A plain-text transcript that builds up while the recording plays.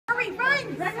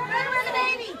going? Run around the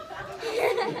baby.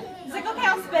 He's like, okay,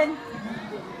 I'll spin.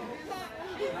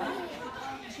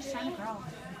 She's trying to crawl.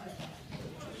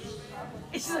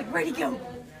 And she's like, where'd he go?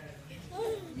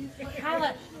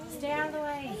 Kyla, stay out of the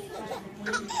way.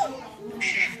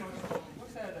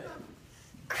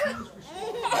 Get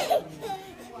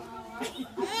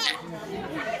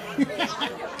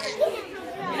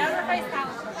out of her face,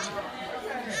 Kyla.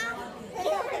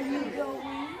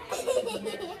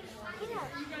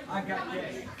 I got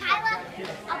this. Kyla,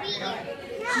 I'll be here.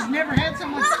 She's never had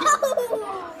someone skip.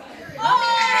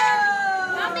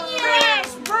 Oh! Nothing you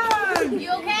ass, burn!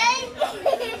 You okay?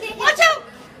 Watch out!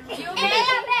 You okay? And they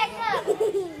got back up.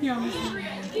 Yeah. And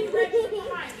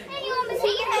you almost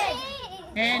hit your head.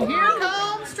 And here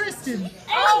comes Tryston.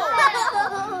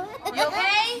 Oh! You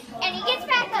okay? And he gets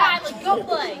back up. Kyla, go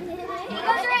play. And he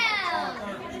goes around.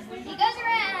 He goes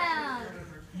around.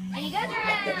 And he goes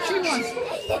around. She wants.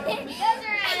 And he goes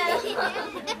around.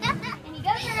 And he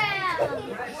goes around.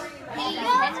 He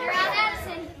goes around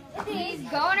Addison. He's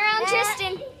going around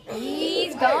Tryston.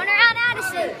 He's going around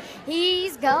Addison.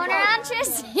 He's going around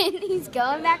Tryston. He's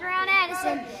going back around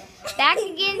Addison. Back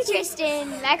again, Tryston.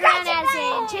 Back around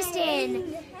Addison.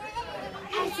 Tryston.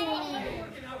 Addison.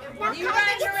 Now You run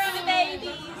around the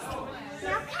babies.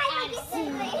 Now Kylie gets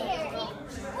in there.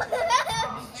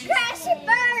 Crash and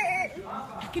burn.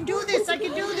 I can do this. I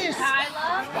can do this.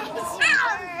 Kyla.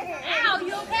 Ow. Ow,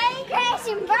 you okay? Crash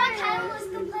and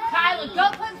burn. Kyla, go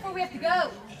play before we have to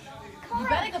go. You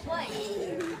better go play.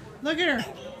 Look at her.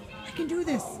 I can do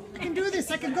this. I can do this.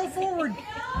 I can go forward.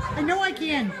 I know I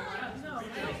can.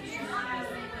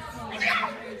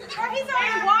 Or he's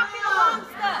already walking along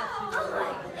stuff.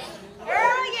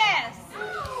 Girl, yes.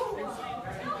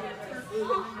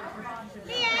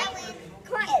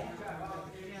 Come on.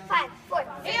 5, 4.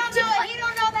 He don't know it. He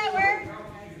don't know that word.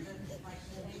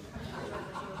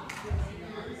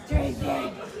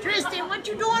 Tryston, what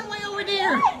you doing way over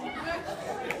there?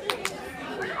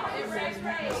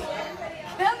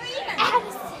 Come here.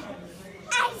 Addison.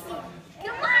 Addison.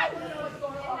 Come on.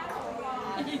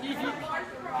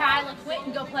 Kyla, quit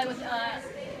and go play with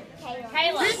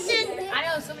Kayla. Tryston. I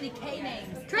know so many K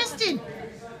names. Tryston.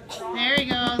 There he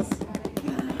goes.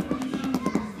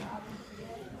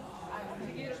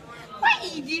 What are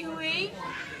you doing?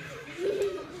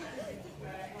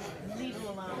 Leave him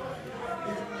alone.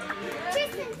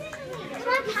 Tryston.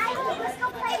 Come on, Kylie. Let's go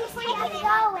play before you have to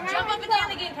go. And Jump I up and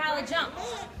down again, Kyla. Jump.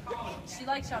 She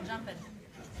likes y'all jumping.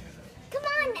 Come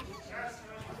on.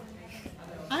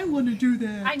 I want to do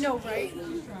that. I know, right? I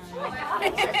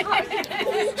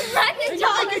know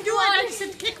I can do it. I just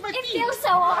have to kick my It feet. feels so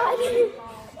odd.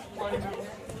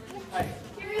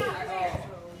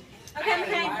 Okay,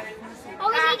 McCain. All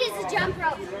we need is a jump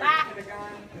rope. Bye.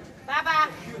 Bye-bye.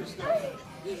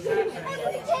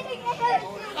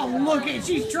 Oh, look at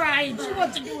she's trying. She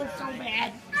wants to do it so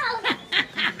bad.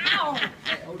 Ow.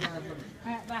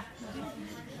 Bye.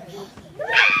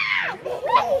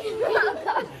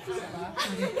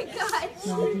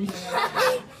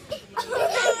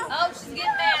 Oh, she's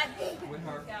getting mad.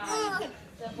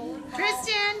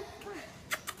 Tryston.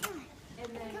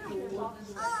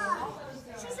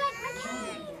 She's like,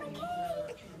 McCain.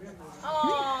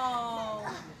 Oh.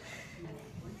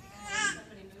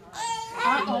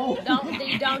 Uh-oh.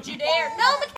 Don't you dare. No, McCain.